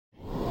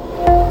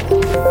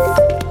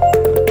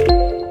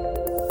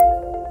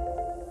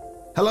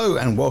Hello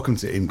and welcome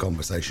to In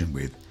Conversation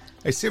With,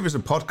 a series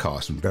of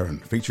podcasts from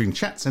Verint featuring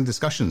chats and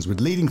discussions with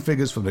leading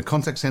figures from the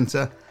contact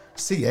centre,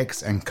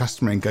 CX and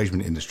customer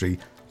engagement industry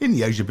in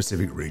the Asia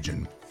Pacific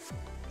region.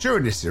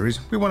 During this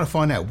series, we want to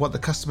find out what the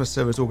customer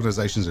service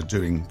organisations are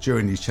doing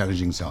during these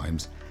challenging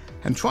times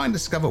and try and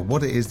discover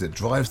what it is that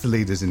drives the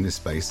leaders in this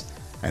space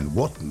and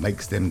what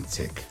makes them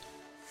tick.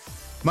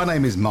 My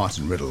name is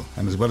Martin Riddle,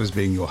 and as well as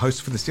being your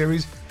host for the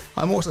series,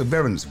 I'm also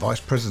Verint's Vice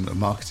President of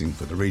Marketing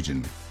for the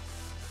region.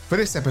 For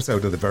this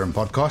episode of the Verint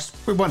podcast,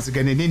 we're once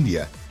again in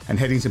India and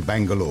heading to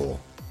Bangalore.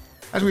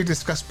 As we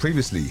discussed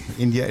previously,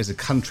 India is a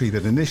country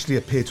that initially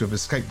appeared to have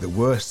escaped the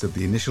worst of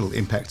the initial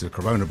impact of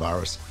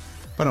coronavirus,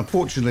 but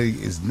unfortunately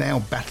is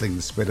now battling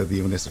the spread of the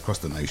illness across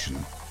the nation.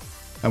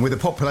 And with a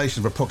population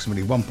of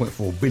approximately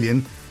 1.4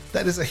 billion,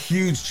 that is a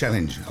huge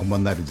challenge and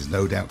one that is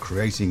no doubt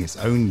creating its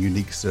own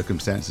unique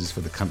circumstances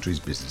for the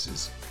country's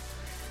businesses.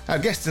 Our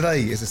guest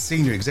today is a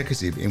senior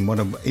executive in one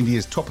of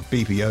India's top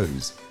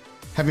BPOs.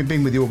 Having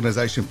been with the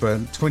organisation for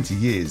 20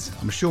 years,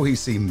 I'm sure he's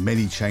seen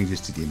many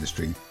changes to the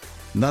industry,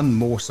 none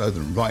more so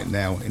than right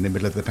now in the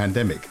middle of the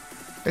pandemic,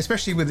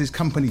 especially with his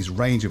company's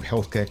range of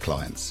healthcare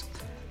clients.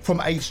 From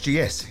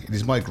HGS, it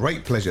is my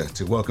great pleasure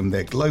to welcome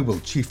their Global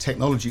Chief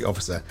Technology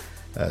Officer,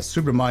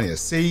 Subramania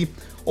C,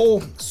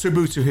 or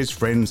Subu to his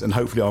friends, and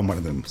hopefully I'm one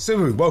of them.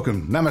 Subu,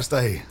 welcome.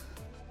 Namaste.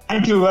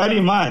 Thank you very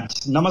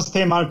much.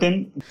 Namaste,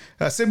 Martin.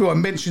 Subu, I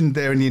mentioned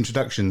there in the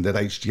introduction that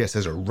HGS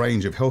has a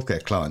range of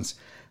healthcare clients.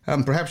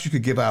 Perhaps you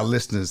could give our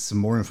listeners some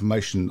more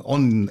information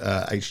on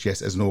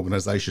HGS as an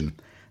organisation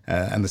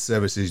and the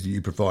services that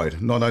you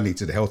provide, not only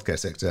to the healthcare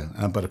sector,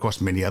 but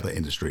across many other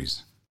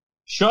industries.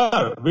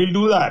 Sure, we'll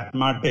do that,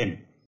 Martin.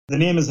 The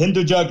name is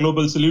Hinduja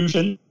Global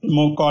Solution,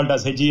 more called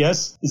as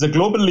HGS, is a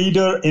global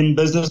leader in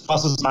business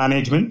process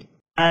management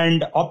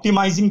and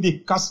optimizing the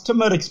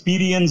customer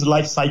experience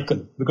life cycle,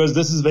 because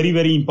this is very,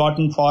 very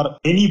important for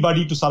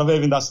anybody to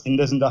survive in this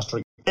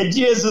industry.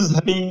 HGS is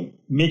helping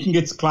making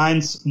its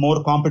clients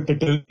more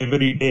competitive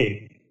every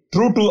day.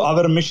 True to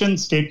our mission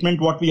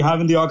statement, what we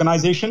have in the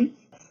organization,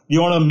 we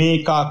want to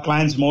make our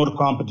clients more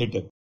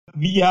competitive.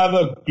 We have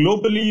a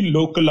globally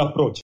local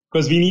approach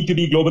because we need to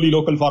be globally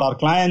local for our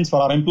clients,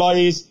 for our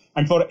employees,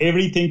 and for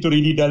everything to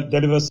really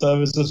deliver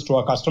services to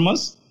our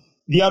customers.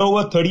 We are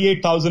over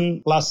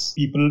 38,000 plus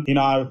people in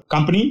our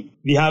company.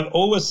 We have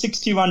over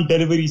 61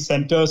 delivery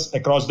centers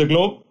across the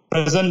globe,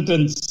 present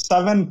in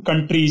 7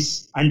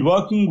 countries and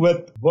working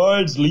with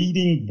world's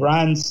leading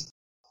brands.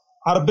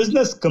 Our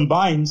business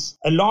combines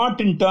a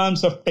lot in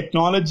terms of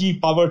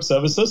technology-powered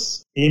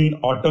services in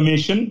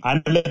automation,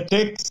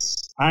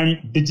 analytics,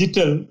 and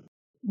digital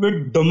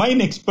with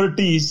domain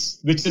expertise,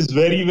 which is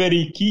very,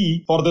 very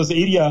key for this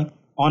area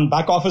on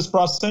back office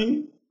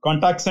processing,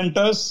 contact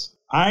centers,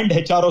 and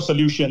HRO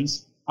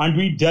solutions. And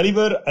we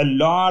deliver a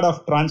lot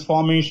of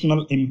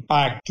transformational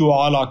impact to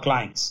all our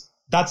clients.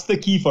 That's the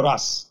key for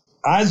us.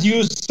 As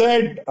you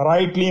said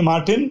rightly,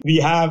 Martin, we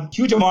have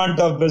huge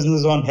amount of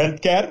business on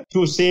healthcare.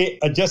 To say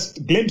just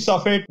a glimpse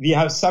of it, we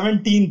have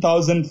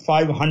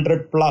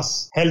 17,500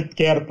 plus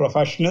healthcare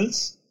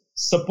professionals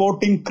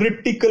supporting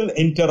critical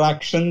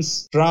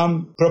interactions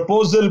from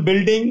proposal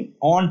building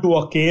on to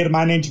a care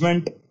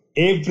management.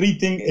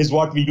 Everything is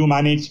what we do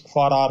manage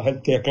for our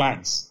healthcare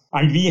clients.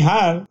 And we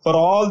have, for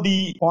all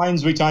the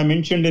points which I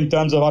mentioned in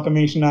terms of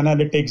automation,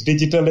 analytics,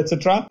 digital,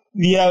 etc.,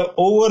 we have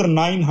over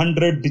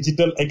 900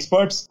 digital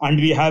experts, and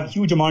we have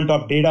huge amount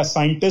of data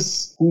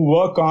scientists who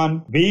work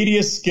on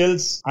various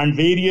skills and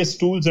various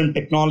tools and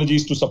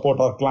technologies to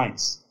support our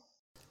clients.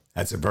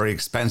 That's a very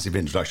expansive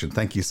introduction.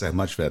 Thank you so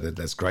much for that.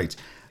 That's great.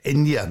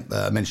 India,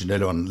 mentioned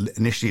earlier on,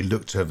 initially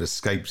looked to have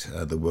escaped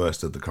the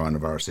worst of the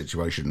coronavirus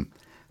situation,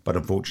 but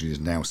unfortunately is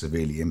now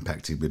severely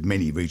impacted with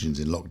many regions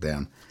in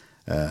lockdown.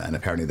 And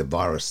apparently the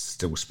virus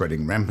still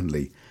spreading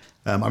rampantly.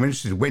 I'm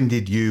interested, when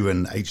did you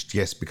and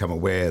HGS become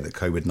aware that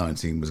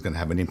COVID-19 was going to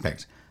have an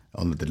impact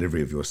on the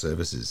delivery of your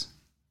services?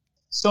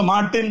 So,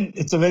 Martin,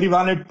 it's a very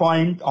valid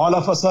point. All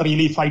of us are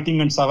really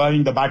fighting and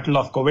surviving the battle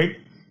of COVID.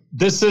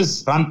 This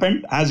is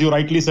rampant, as you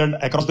rightly said,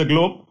 across the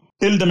globe.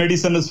 Till the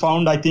medicine is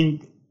found, I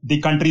think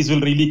the countries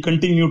will really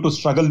continue to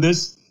struggle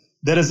this.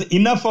 There is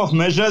enough of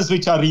measures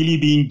which are really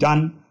being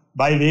done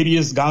by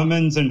various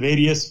governments and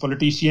various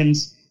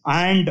politicians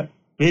and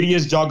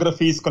various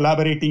geographies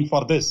collaborating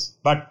for this.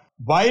 But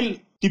while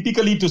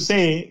typically to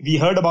say, we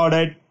heard about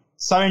it,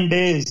 7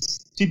 days,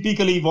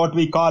 typically what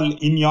we call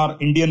in your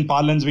Indian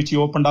parlance, which you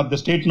opened up the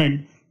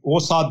statement, "O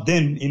Saat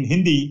Din" in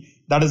Hindi,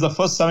 that is the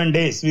first 7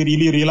 days. We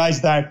really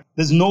realized that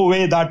there's no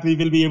way that we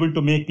will be able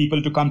to make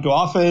people to come to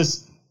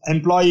office.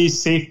 Employee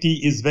safety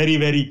is very,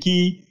 very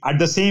key. At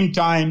the same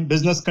time,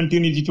 business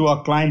continuity to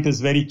our client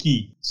is very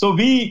key. So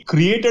we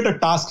created a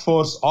task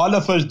force. All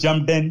of us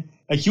jumped in.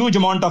 A huge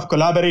amount of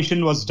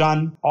collaboration was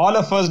done. All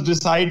of us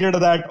decided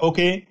that,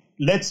 okay,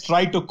 let's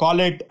try to call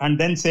it and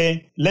then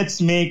say, let's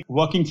make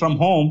working from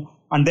home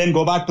and then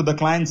go back to the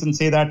clients and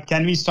say that,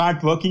 can we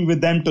start working with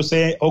them to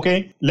say,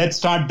 okay, let's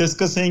start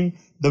discussing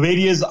the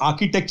various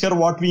architecture,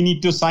 what we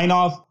need to sign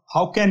off.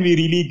 How can we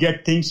really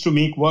get things to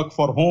make work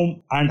for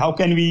home? And how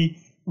can we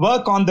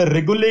work on the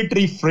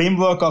regulatory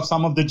framework of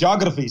some of the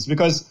geographies,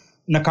 because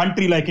in a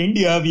country like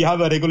India, we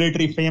have a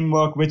regulatory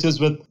framework which is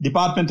with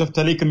Department of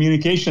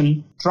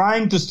Telecommunication,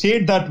 trying to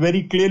state that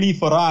very clearly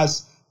for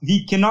us.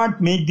 We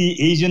cannot make the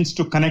agents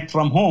to connect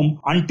from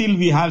home until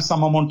we have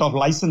some amount of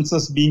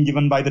licenses being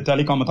given by the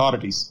telecom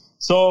authorities.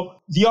 So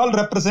we all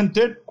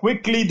represented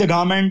quickly the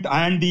government,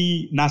 and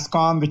the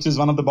NASSCOM, which is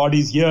one of the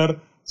bodies here,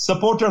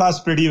 supported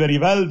us pretty very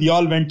well. We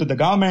all went to the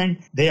government.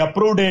 They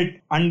approved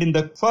it. And in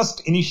the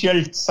first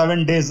initial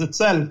 7 days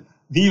itself,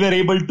 we were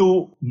able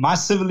to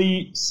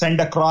massively send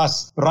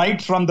across right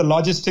from the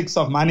logistics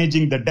of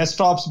managing the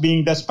desktops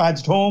being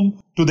dispatched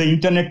home to the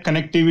internet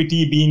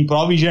connectivity being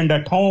provisioned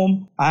at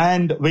home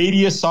and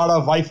various sort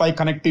of Wi-Fi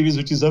connectivities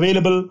which is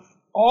available.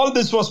 All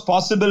this was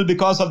possible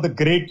because of the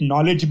great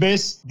knowledge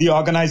base the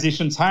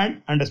organizations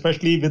had, and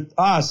especially with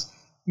us.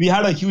 We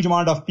had a huge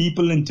amount of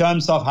people in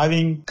terms of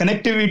having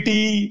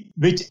connectivity,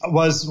 which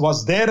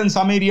was there in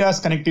some areas,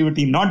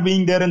 connectivity not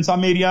being there in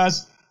some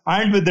areas.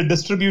 And with the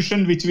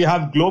distribution which we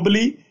have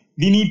globally,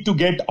 we need to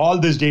get all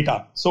this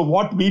data. So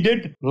what we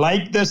did,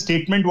 like the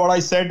statement, what I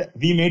said,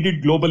 we made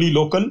it globally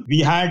local. We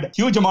had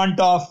huge amount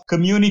of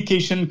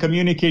communication,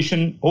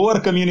 over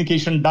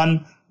communication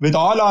done with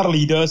all our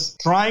leaders,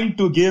 trying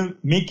to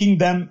making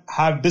them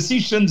have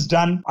decisions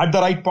done at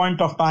the right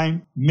point of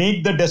time,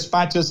 make the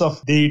dispatches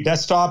of the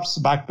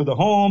desktops back to the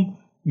home,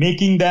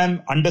 making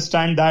them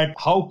understand that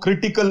how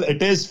critical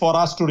it is for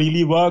us to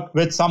really work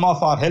with some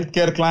of our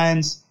healthcare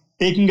clients,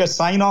 taking a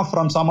sign off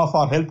from some of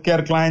our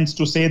healthcare clients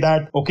to say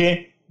that,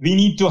 okay, we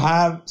need to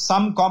have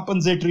some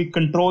compensatory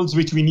controls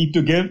which we need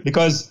to give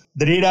because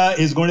the data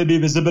is going to be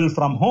visible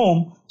from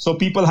home. So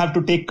people have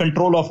to take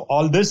control of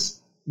all this.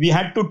 We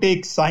had to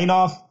take sign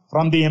off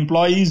from the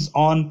employees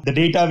on the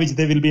data which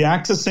they will be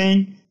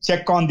accessing,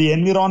 check on the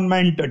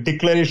environment, a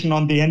declaration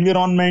on the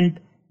environment,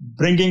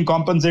 bringing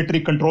compensatory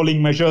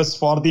controlling measures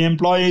for the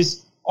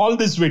employees. All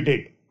this we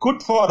did.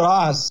 Good for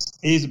us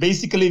is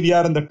basically we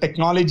are in the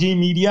technology,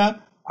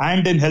 media,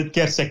 and in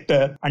healthcare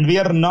sector. And we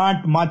are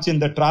not much in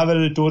the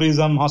travel,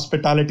 tourism,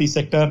 hospitality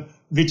sector,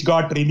 which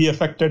got really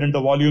affected and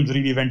the volumes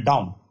really went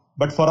down.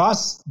 But for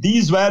us,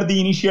 these were the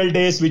initial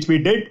days which we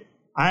did.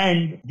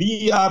 And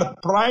we are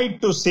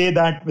proud to say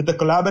that with the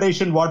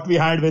collaboration, what we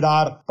had with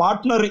our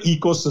partner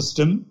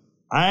ecosystem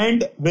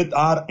and with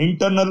our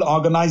internal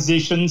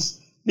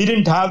organizations, we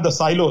didn't have the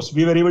silos.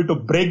 We were able to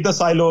break the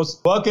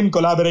silos, work in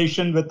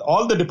collaboration with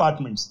all the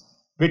departments.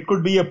 It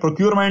could be a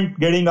procurement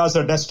getting us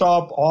a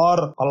desktop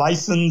or a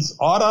license,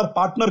 or our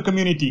partner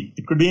community.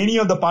 It could be any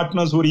of the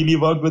partners who really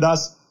worked with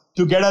us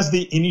to get us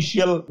the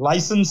initial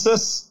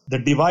licenses, the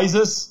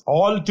devices,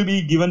 all to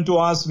be given to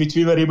us, which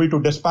we were able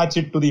to dispatch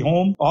it to the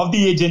home of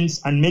the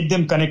agents and make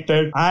them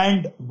connected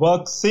and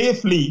work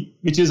safely,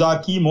 which is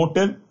our key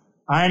motive,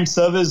 and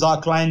service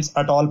our clients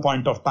at all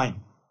point of time.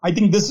 I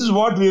think this is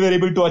what we were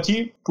able to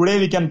achieve. Today,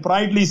 we can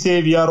proudly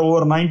say we are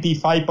over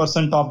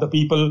 95% of the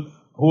people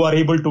who are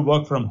able to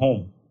work from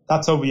home.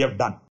 That's how we have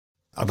done.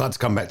 I'd like to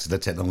come back to the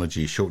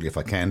technology shortly if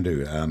I can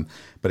do.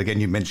 But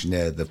again, you mentioned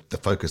there the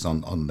focus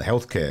on the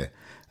healthcare.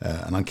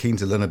 And I'm keen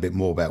to learn a bit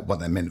more about what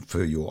that meant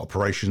for your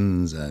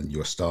operations and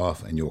your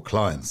staff and your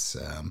clients.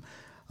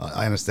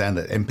 I understand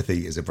that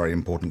empathy is a very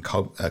important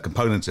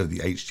component of the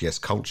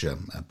HTS culture,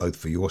 both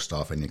for your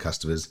staff and your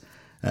customers.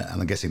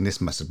 And I'm guessing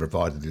this must have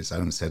provided its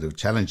own set of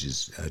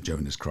challenges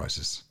during this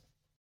crisis.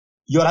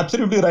 You're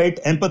absolutely right.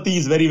 Empathy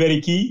is very,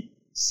 very key.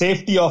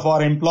 Safety of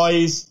our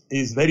employees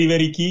is very,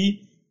 very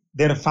key.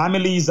 Their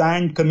families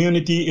and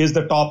community is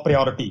the top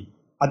priority.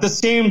 At the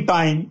same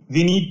time,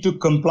 we need to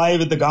comply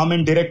with the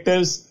government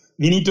directives.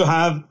 We need to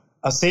have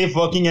a safe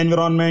working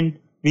environment.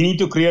 We need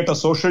to create a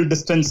social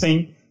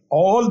distancing.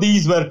 All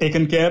these were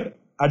taken care.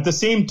 At the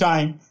same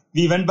time,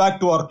 we went back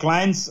to our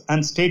clients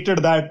and stated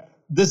that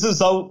this is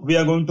how we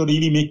are going to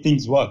really make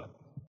things work.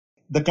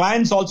 The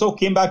clients also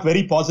came back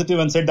very positive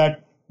and said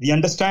that we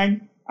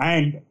understand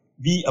and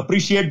we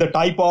appreciate the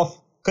type of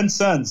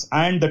concerns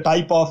and the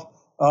type of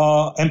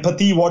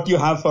empathy what you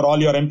have for all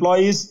your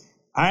employees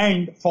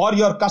and for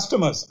your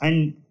customers.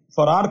 And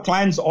for our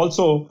clients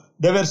also,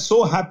 they were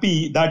so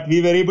happy that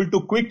we were able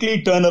to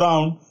quickly turn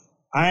around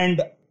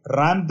and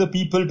ramp the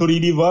people to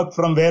really work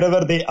from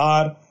wherever they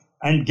are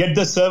and get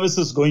the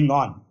services going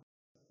on.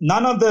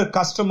 None of the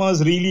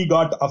customers really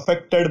got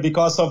affected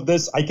because of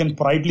this, I can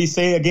proudly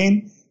say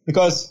again,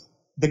 because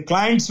the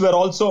clients were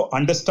also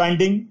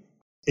understanding.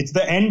 It's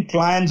the end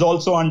clients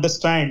also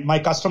understand. My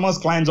customers'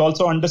 clients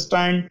also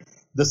understand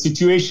the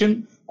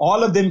situation.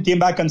 All of them came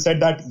back and said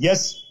that,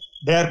 yes,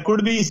 there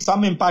could be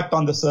some impact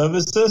on the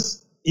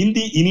services in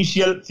the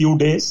initial few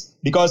days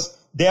because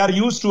they are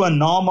used to a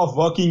norm of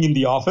working in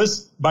the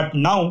office. But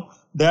now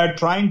they are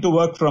trying to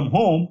work from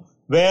home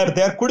where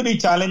there could be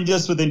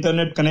challenges with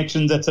internet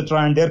connections, etc.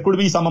 And there could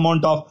be some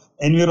amount of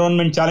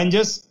environment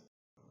challenges.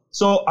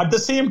 So at the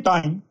same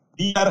time,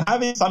 we are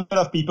having some kind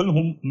of people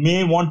who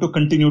may want to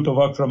continue to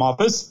work from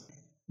office.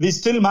 We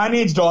still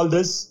managed all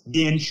this.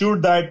 We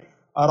ensured that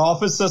our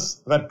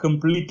offices were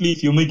completely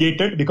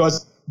fumigated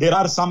because there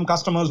are some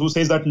customers who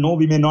says that no,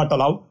 we may not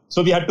allow.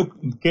 So we had to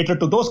cater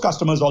to those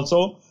customers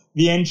also.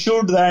 We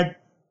ensured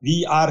that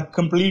we are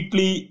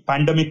completely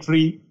pandemic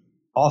free.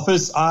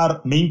 Office are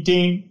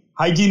maintained.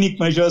 Hygienic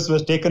measures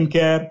was taken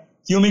care.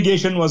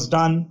 Fumigation was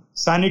done.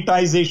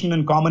 Sanitization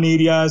in common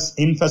areas,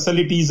 in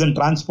facilities and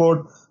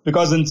transport.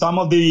 Because in some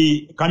of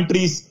the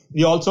countries,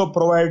 we also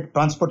provide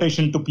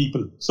transportation to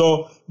people.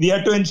 So we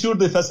had to ensure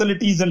the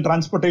facilities and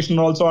transportation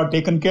also are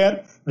taken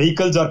care.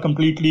 Vehicles are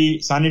completely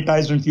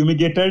sanitized and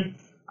fumigated.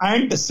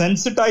 And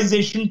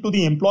sensitization to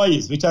the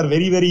employees, which are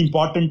very, very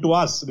important to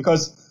us,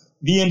 because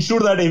we ensure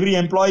that every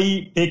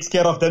employee takes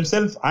care of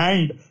themselves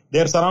and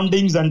their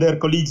surroundings and their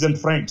colleagues and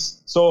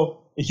friends.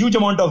 So a huge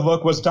amount of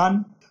work was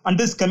done. And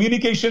this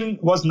communication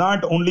was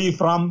not only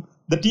from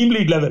the team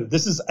lead level.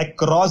 This is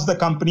across the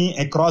company,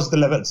 across the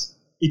levels.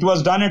 It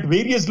was done at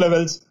various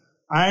levels,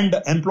 and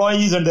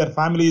employees and their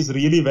families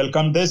really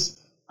welcomed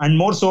this. And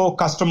more so,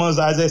 customers,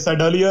 as I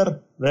said earlier,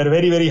 were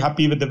very, very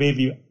happy with the way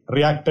we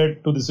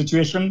reacted to the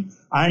situation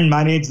and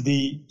managed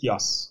the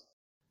kiosks.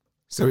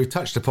 So we've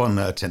touched upon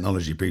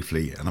technology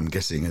briefly, and I'm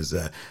guessing as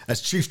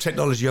Chief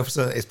Technology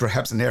Officer, it's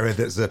perhaps an area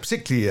that's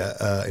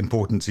particularly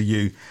important to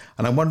you.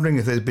 And I'm wondering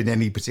if there's been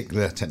any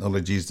particular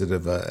technologies that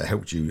have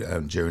helped you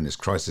during this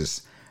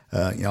crisis.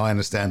 I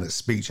understand that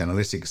speech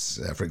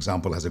analytics, for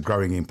example, has a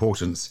growing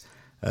importance,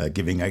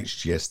 giving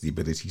HGS the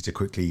ability to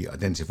quickly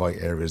identify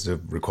areas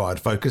of required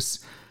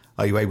focus.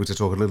 Are you able to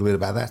talk a little bit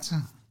about that?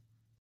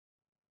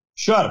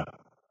 Sure.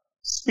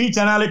 Speech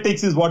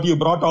analytics is what you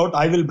brought out.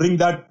 I will bring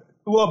that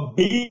to a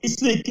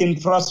basic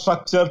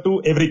infrastructure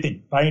to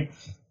everything, right?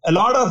 A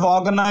lot of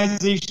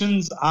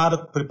organizations are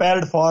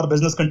prepared for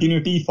business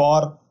continuity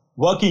for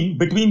working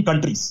between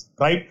countries,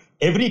 right?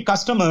 Every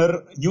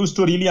customer used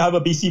to really have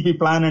a BCP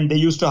plan and they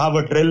used to have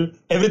a drill.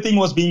 Everything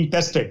was being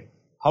tested.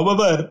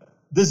 However,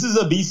 this is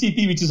a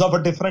BCP which is of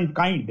a different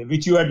kind,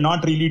 which you had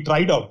not really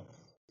tried out.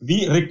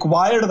 We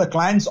required the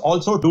clients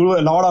also to do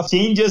a lot of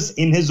changes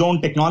in his own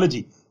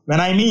technology.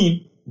 When I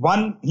mean,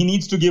 one, he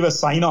needs to give a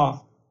sign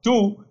off.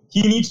 Two,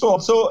 he needs to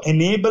also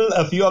enable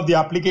a few of the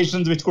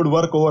applications which could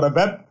work over a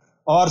web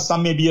or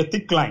some maybe a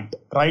thick client,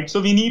 right? So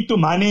we need to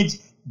manage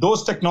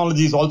those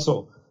technologies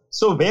also.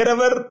 So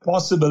wherever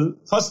possible,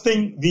 first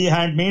thing, we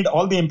had made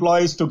all the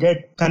employees to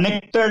get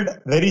connected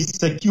very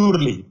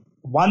securely.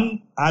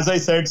 One, as I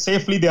said,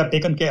 safely they are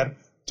taken care.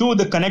 Two,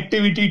 the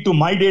connectivity to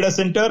my data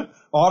center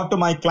or to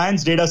my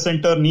client's data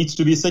center needs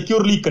to be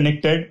securely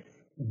connected.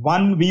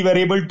 One, we were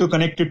able to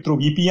connect it through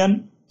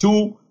VPN.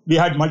 Two, we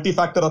had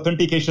multi-factor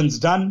authentications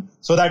done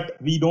so that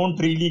we don't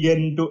really get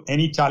into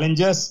any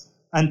challenges.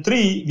 And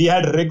three, we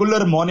had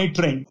regular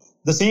monitoring.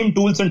 The same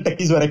tools and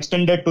techniques were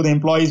extended to the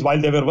employees while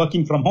they were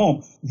working from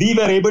home. We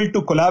were able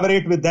to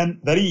collaborate with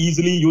them very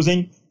easily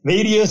using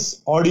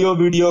various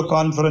audio-video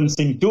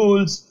conferencing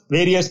tools,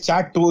 various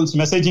chat tools,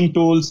 messaging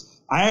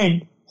tools,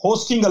 and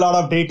hosting a lot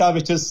of data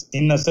which is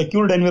in a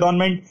secured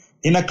environment,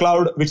 in a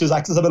cloud, which is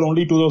accessible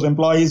only to those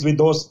employees with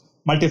those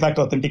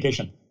multi-factor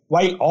authentication.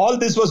 While all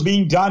this was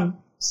being done,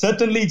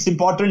 certainly it's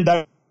important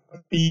that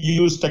we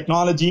use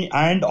technology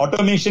and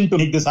automation to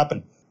make this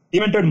happen. We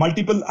invented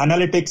multiple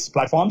analytics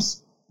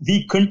platforms.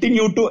 We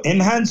continue to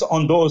enhance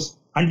on those,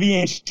 and we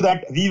ensure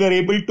that we were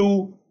able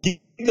to give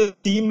the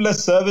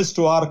seamless service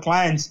to our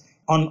clients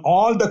on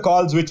all the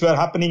calls which were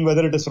happening,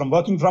 whether it is from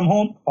working from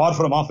home or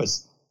from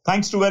office.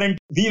 Thanks to Verint,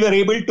 we were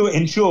able to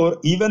ensure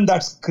even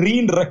that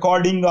screen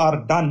recording are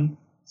done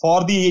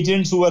for the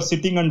agents who are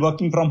sitting and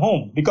working from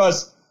home.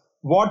 Because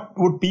what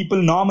would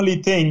people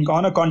normally think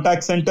on a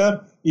contact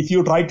center? If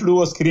you try to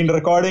do a screen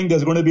recording,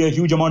 there's going to be a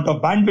huge amount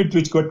of bandwidth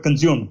which got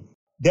consumed.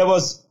 There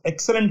was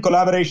excellent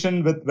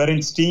collaboration with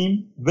Verint's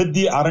team, with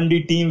the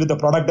R&D team, with the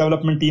product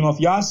development team of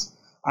YAS,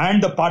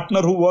 and the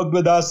partner who worked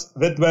with us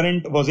with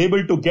Verint was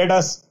able to get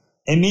us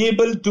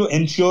enabled to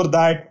ensure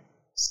that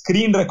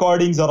screen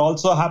recordings are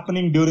also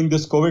happening during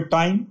this COVID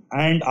time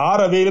and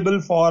are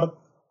available for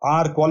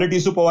our quality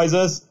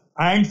supervisors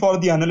and for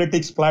the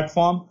analytics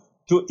platform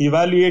to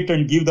evaluate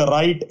and give the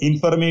right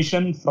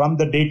information from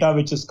the data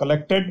which is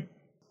collected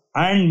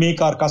and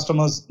make our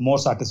customers more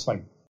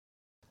satisfied.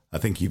 I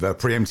think you've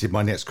preempted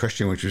my next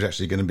question, which was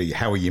actually going to be,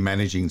 how are you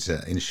managing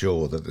to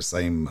ensure that the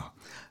same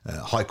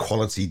high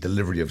quality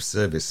delivery of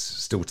service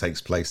still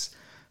takes place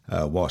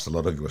whilst a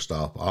lot of your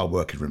staff are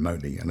working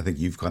remotely? And I think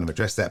you've kind of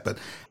addressed that. But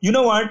you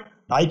know what?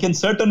 I can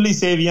certainly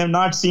say we have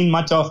not seen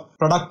much of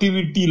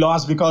productivity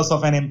loss because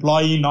of an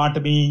employee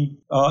not being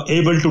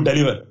able to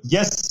deliver.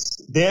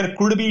 Yes, there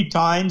could be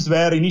times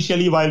where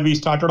initially while we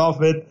started off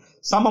with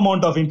some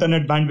amount of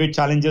internet bandwidth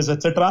challenges,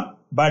 etc.,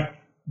 but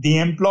the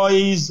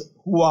employees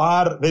who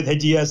are with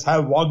HGS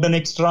have walked an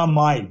extra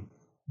mile.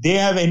 They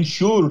have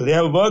ensured, they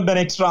have worked an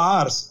extra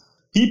hours.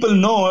 People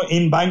know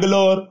in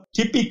Bangalore,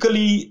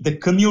 typically the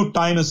commute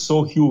time is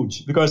so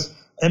huge because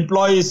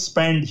employees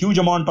spend huge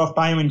amount of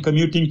time in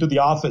commuting to the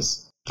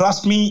office.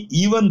 Trust me,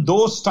 even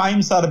those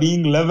times are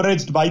being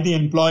leveraged by the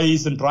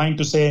employees and trying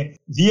to say,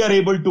 we are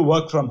able to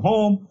work from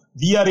home.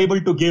 We are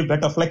able to give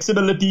better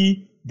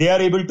flexibility. They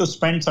are able to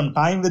spend some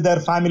time with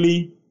their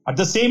family. At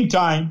the same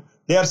time,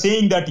 They are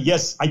saying that,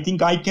 yes, I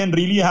think I can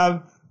really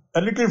have a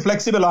little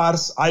flexible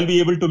hours. I'll be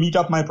able to meet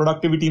up my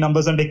productivity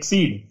numbers and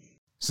exceed.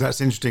 So that's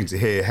interesting to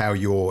hear how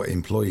your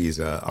employees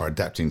are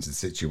adapting to the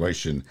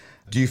situation.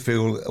 Do you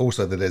feel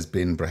also that there's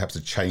been perhaps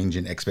a change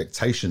in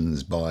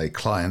expectations by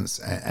clients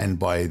and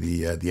by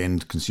the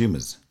end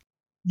consumers?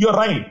 You're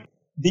right.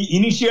 The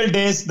initial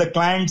days, the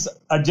clients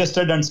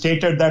adjusted and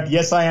stated that,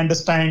 yes, I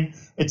understand.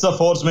 It's a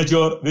force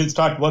majeure. We'll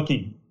start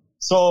working.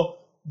 So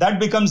that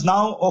becomes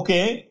now,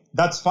 okay,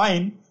 that's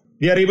fine.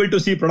 We are able to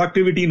see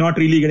productivity not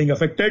really getting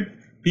affected.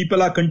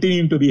 People are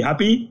continuing to be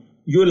happy.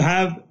 You'll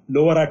have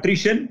lower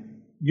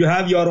attrition. You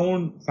have your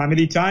own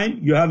family time.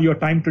 You have your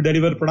time to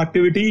deliver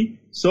productivity.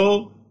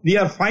 So we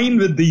are fine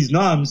with these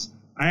norms.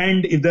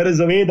 And if there is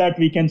a way that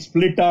we can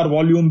split our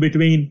volume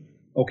between,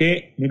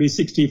 okay, maybe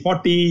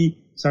 60-40,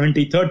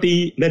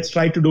 70-30, let's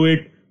try to do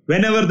it.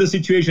 Whenever the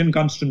situation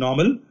comes to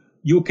normal,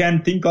 you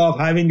can think of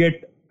having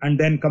it and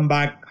then come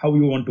back how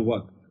you want to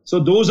work. So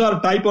those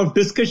are type of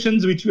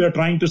discussions which we are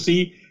trying to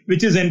see,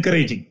 which is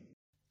encouraging.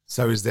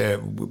 So is there,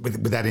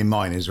 with that in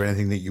mind, is there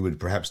anything that you would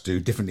perhaps do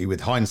differently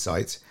with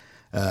hindsight?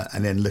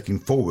 And then looking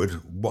forward,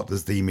 what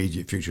does the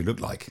immediate future look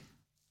like?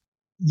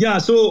 Yeah,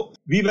 so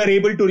we were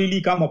able to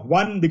really come up.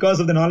 One, because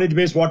of the knowledge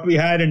base, what we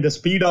had and the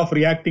speed of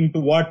reacting to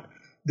what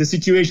the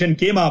situation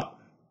came up,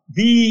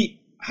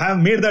 we have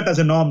made that as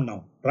a norm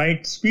now,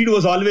 right? Speed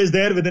was always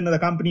there within the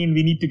company and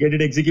we need to get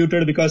it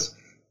executed because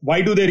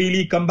why do they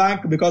really come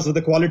back? Because of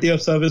the quality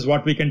of service,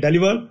 what we can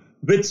deliver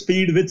with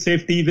speed, with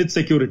safety, with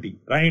security,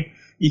 right?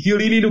 If you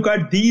really look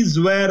at these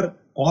were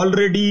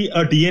already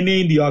a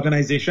DNA in the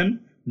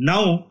organization.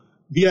 Now,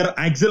 we are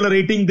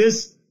accelerating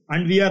this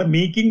and we are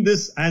making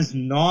this as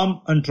norm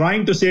and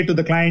trying to say to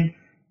the client,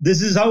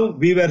 this is how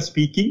we were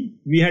speaking.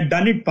 We had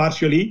done it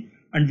partially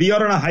and we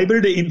are on a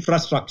hybrid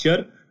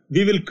infrastructure.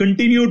 We will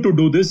continue to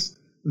do this.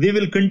 We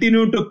will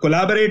continue to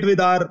collaborate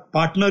with our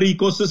partner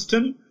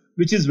ecosystem,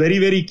 which is very,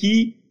 very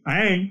key.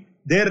 And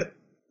there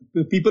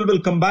people will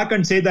come back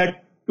and say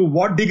that to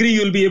what degree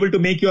you will be able to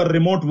make your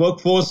remote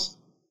workforce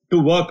to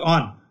work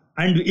on.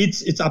 And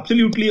it's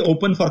absolutely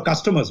open for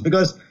customers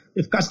because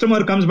if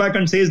customer comes back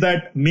and says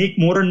that make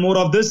more and more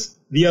of this,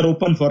 we are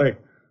open for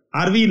it.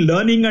 Are we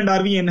learning and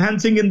are we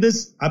enhancing in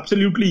this?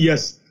 Absolutely,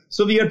 yes.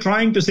 So we are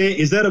trying to say,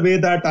 is there a way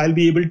that I'll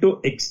be able to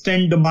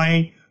extend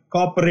my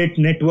corporate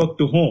network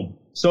to home?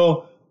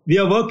 So we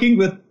are working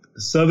with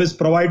service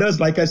providers,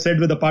 like I said,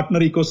 with the partner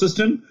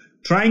ecosystem,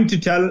 trying to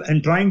tell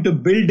and trying to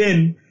build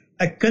in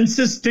a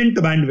consistent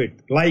bandwidth.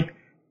 Like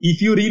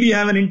if you really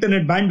have an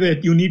internet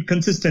bandwidth, you need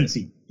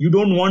consistency. You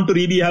don't want to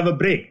really have a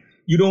break.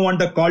 You don't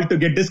want a call to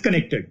get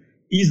disconnected.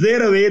 Is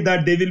there a way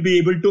that they will be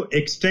able to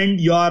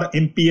extend your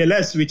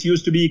MPLS, which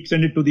used to be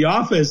extended to the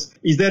office?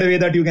 Is there a way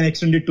that you can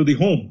extend it to the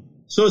home?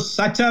 So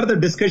such are the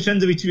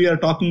discussions which we are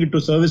talking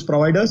to service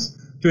providers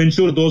to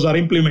ensure those are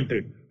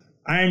implemented.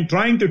 And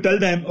trying to tell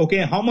them, okay,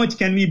 how much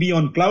can we be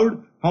on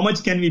cloud? How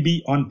much can we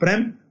be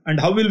on-prem? And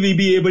how will we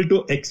be able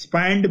to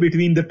expand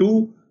between the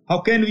two? How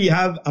can we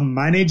have a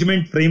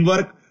management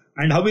framework?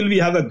 And how will we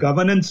have a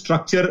governance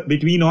structure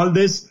between all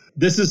this?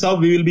 This is how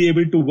we will be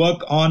able to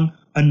work on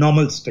a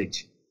normal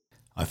stage.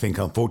 I think,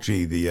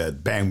 unfortunately, the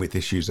bandwidth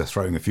issues are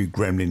throwing a few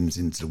gremlins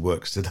into the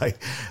works today.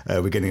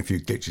 We're getting a few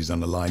glitches on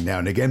the line now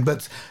and again.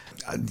 But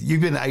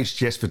you've been at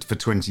HGS for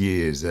 20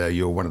 years.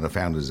 You're one of the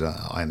founders,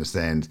 I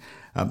understand.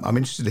 I'm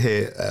interested to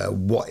hear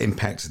what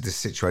impact this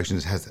situation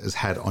has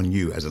had on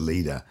you as a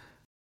leader.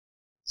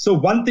 So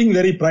one thing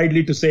very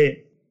proudly to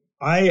say,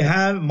 I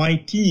have my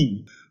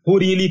team who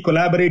really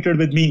collaborated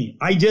with me.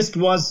 I just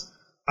was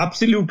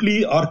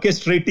absolutely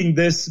orchestrating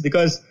this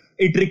because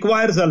it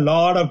requires a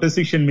lot of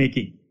decision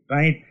making,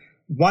 right?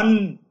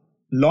 One,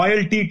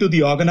 loyalty to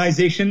the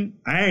organization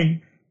and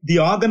the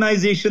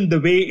organization, the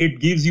way it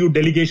gives you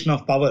delegation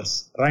of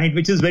powers, right?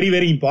 Which is very,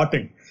 very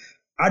important.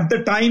 At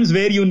the times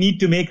where you need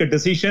to make a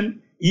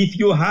decision, if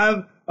you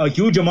have a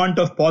huge amount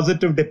of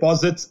positive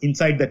deposits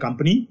inside the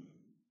company,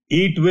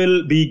 it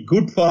will be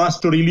good for us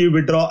to really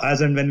withdraw as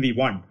and when we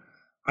want.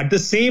 At the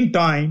same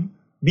time,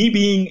 me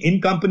being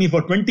in company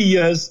for 20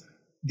 years,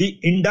 the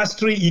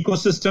industry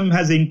ecosystem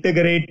has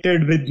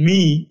integrated with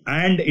me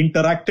and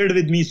interacted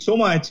with me so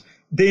much.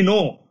 They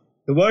know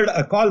the word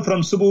a call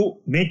from Subbu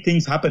make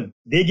things happen.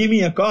 They give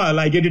me a call,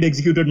 I get it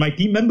executed, my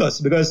team members,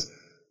 because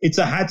it's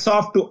a hats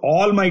off to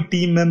all my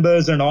team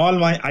members and all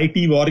my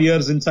IT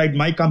warriors inside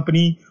my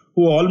company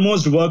who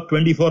almost work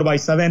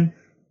 24/7.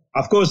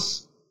 Of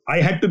course, I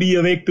had to be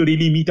awake to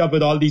really meet up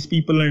with all these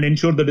people and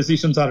ensure the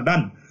decisions are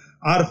done.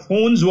 Our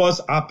phones was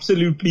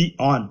absolutely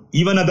on.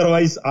 Even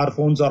otherwise, our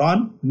phones are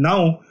on.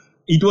 Now,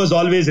 it was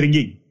always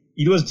ringing.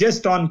 It was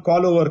just on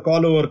call over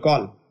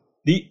call.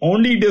 The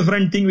only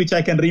different thing which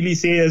I can really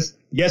say is,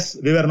 yes,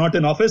 we were not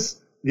in office,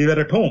 we were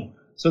at home.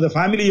 So the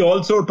family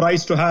also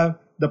tries to have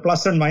the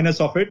plus and minus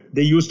of it.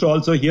 They used to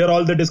also hear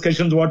all the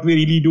discussions, what we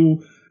really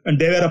do, and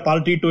they were a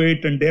party to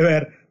it, and they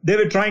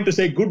were trying to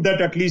say, good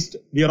that at least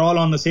we are all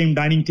on the same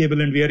dining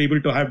table and we are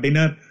able to have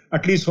dinner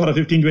at least for a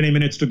 15-20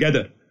 minutes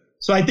together.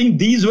 So I think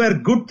these were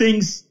good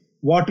things,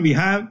 what we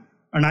have.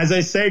 And as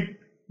I said,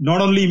 not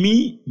only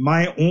me,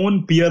 my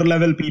own peer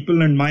level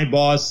people and my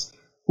boss,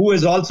 who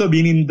has also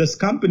been in this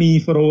company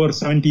for over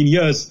 17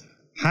 years,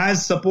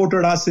 has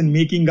supported us in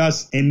making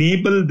us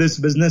enable this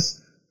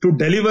business to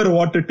deliver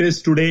what it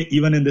is today,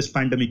 even in this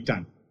pandemic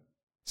time.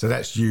 So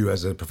that's you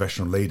as a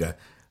professional leader.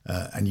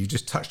 And you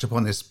just touched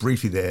upon this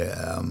briefly there,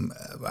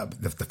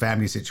 the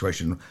family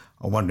situation.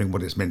 I'm wondering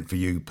what it's meant for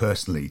you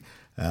personally,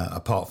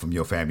 apart from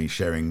your family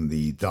sharing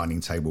the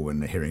dining table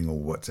and hearing all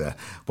what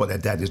their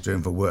dad is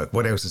doing for work.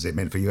 What else has it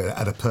meant for you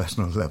at a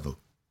personal level?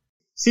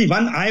 See,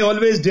 I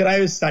always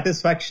derive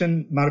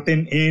satisfaction,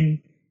 Martin,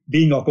 in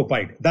being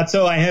occupied. That's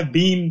how I have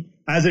been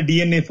as a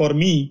DNA for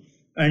me,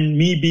 and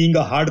me being a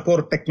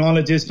hardcore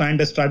technologist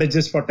and a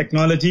strategist for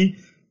technology.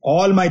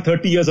 All my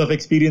 30 years of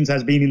experience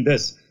has been in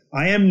this.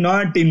 I am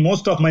not, in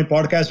most of my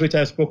podcasts, which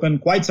I've spoken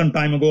quite some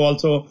time ago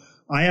also,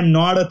 I am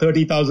not a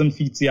 30,000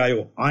 feet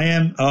CIO. I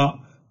am a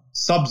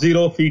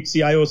sub-zero feet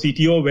CIO,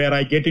 CTO, where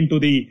I get into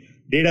the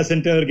data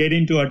center, get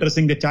into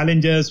addressing the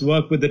challenges,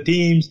 work with the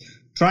teams,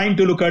 trying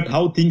to look at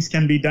how things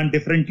can be done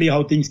differently,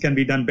 how things can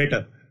be done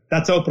better.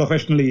 That's how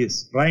professionally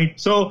is, right?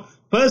 So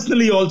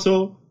personally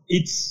also,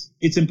 it's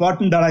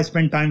important that I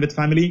spend time with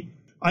family.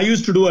 I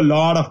used to do a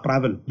lot of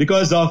travel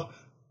because of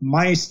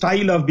my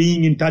style of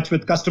being in touch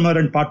with customer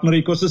and partner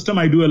ecosystem.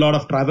 I do a lot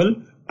of travel,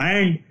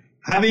 and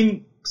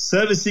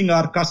servicing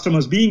our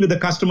customers, being with the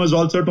customers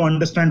also to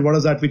understand what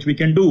is that which we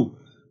can do.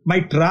 My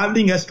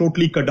traveling has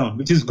totally cut down,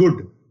 which is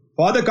good.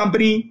 For the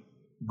company,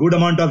 good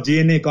amount of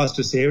G&A cost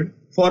is saved.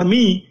 For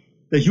me,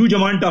 the huge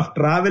amount of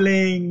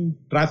traveling,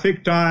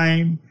 traffic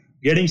time,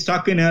 getting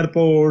stuck in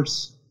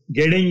airports,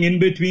 getting in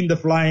between the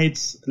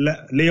flights,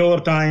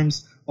 layover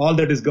times, all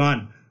that is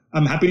gone.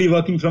 I'm happily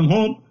working from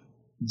home.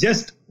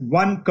 Just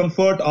one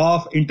comfort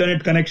of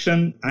internet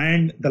connection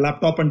and the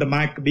laptop and the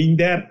Mac being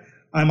there,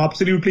 I'm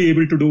absolutely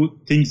able to do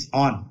things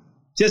on.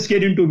 Just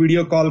get into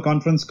video call,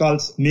 conference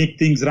calls, make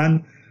things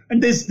run.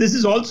 And this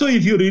is also,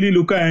 if you really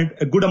look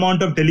at, a good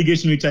amount of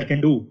delegation which I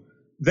can do.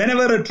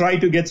 Whenever I try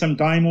to get some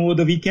time over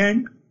the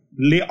weekend,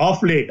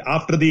 off late,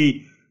 after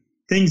the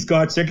things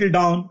got settled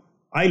down,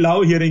 I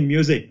love hearing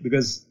music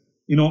because,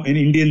 in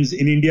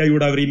India, you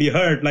would have really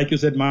heard, like you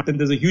said, Martin,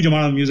 there's a huge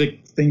amount of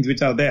music things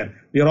which are there.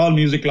 We are all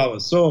music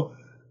lovers. So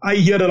I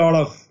hear a lot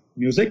of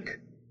music,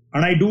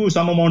 and I do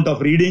some amount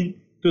of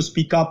reading to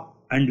speak up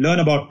and learn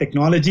about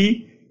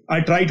technology.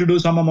 I try to do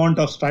some amount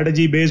of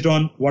strategy based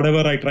on whatever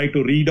I try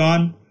to read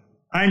on,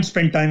 and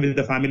spend time with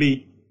the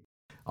family.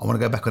 I want to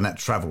go back on that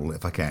travel,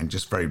 if I can,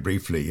 just very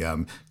briefly.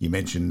 You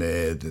mentioned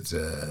there that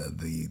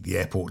the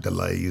airport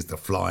delays, the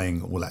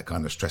flying, all that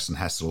kind of stress and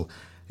hassle.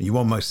 You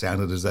almost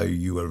sounded as though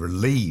you were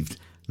relieved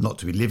not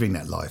to be living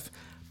that life.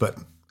 But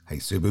hey,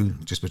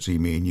 Subbu, just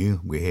between me and you,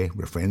 we're here,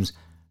 we're friends.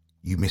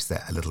 You miss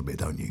that a little bit,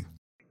 don't you?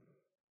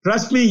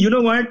 Trust me, you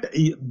know what?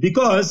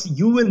 Because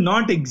you will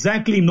not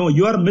exactly know.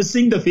 You are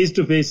missing the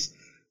face-to-face.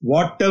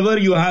 Whatever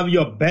you have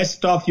your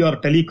best of your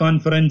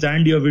teleconference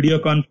and your video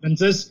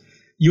conferences,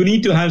 you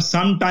need to have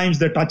sometimes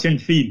the touch and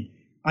feel.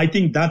 I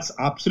think that's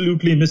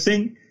absolutely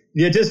missing.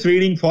 We are just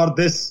waiting for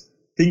this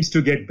things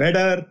to get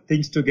better,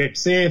 things to get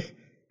safe.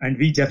 And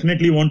we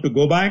definitely want to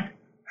go back,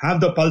 have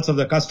the pulse of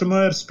the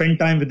customer, spend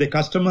time with the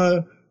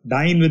customer,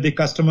 dine with the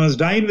customers,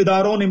 dine with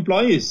our own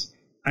employees,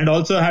 and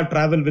also have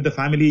travel with the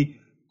family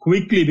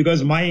quickly.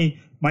 Because my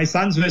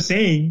sons were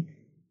saying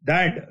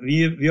that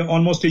we are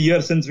almost a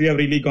year since we have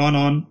really gone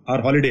on our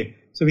holiday.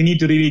 So we need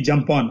to really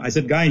jump on. I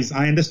said, guys,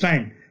 I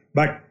understand,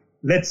 but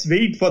let's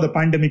wait for the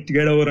pandemic to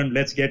get over and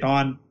let's get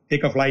on,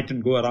 take a flight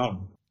and go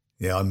around.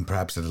 Yeah, I'm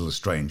perhaps a little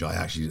strange.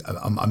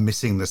 I'm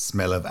missing the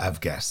smell of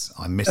avgas.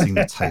 I'm missing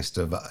the taste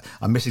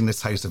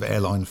of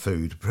airline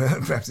food.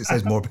 Perhaps it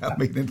says more about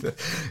me than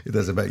it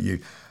does about you.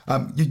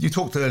 You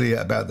talked earlier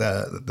about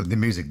the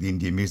music, the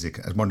Indian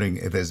music. I was wondering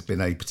if there's been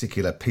a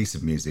particular piece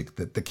of music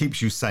that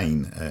keeps you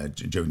sane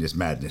during this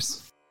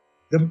madness.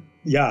 The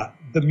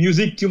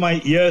music to my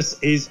ears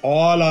is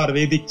all our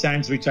Vedic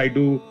chants, which I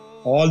do,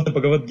 all the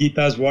Bhagavad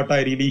Gitas, what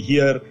I really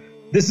hear.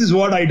 This is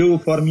what I do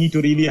for me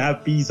to really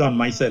have peace on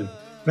myself.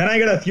 When I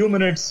get a few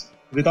minutes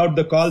without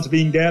the calls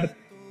being there,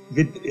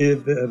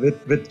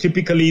 with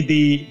typically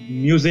the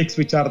musics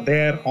which are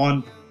there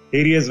on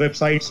various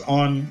websites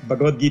on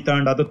Bhagavad Gita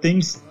and other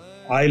things,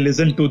 I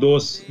listen to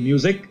those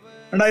music,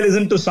 and I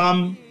listen to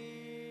some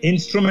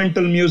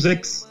instrumental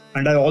musics,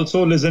 and I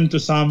also listen to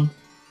some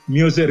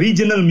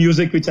regional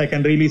music, which I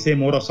can really say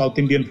more of South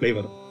Indian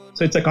flavor.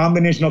 So it's a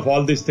combination of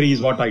all these three is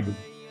what I do.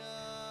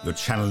 You're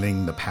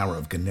channeling the power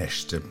of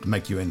Ganesh to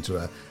make you into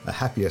a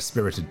happier,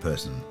 spirited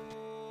person.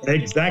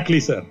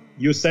 Exactly, sir.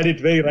 You said it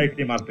very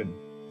rightly, Martin.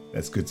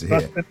 That's good to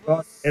hear.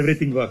 God,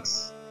 everything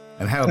works.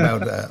 And how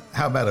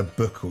about a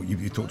book? Or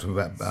you talked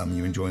about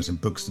you enjoying some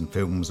books and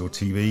films or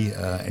TV.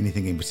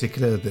 Anything in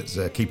particular that's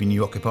keeping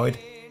you occupied?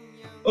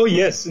 Oh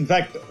yes, in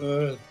fact,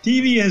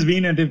 TV has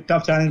been a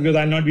tough challenge because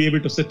I'll not be able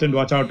to sit and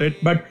watch out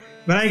it. But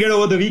when I get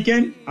over the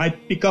weekend, I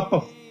pick up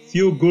a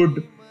few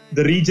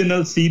the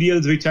regional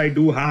serials which I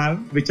do have,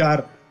 which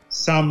are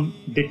some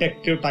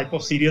detective type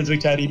of serials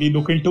which I really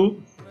look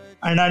into.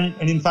 And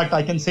in fact,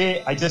 I can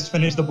say I just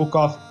finished the book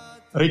of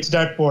Rich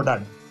Dad, Poor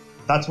Dad.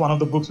 That's one of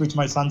the books which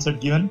my sons had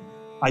given.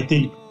 I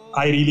think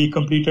I really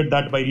completed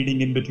that by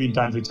reading in between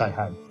times which I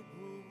had.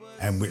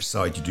 And which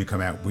side did you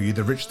come out? Were you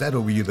the rich dad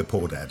or were you the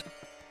poor dad?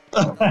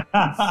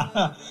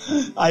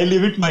 I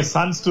leave it my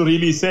sons to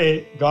really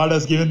say, God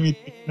has given me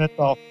the richness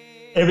of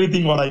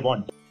everything what I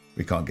want.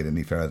 We can't get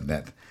any further than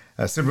that.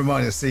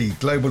 Subramania C,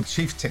 Global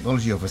Chief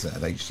Technology Officer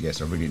at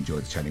HGS. I really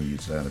enjoyed chatting with you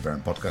today on the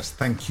Verint Podcast.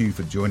 Thank you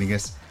for joining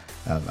us.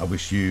 I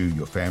wish you,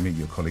 your family,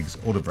 your colleagues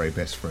all the very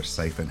best for a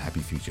safe and happy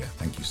future.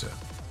 Thank you, sir.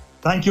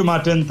 Thank you,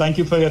 Martin. Thank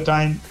you for your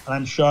time.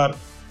 I'm sure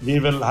we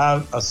will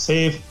have a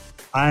safe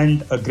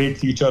and a great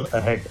future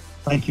ahead.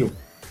 Thank you.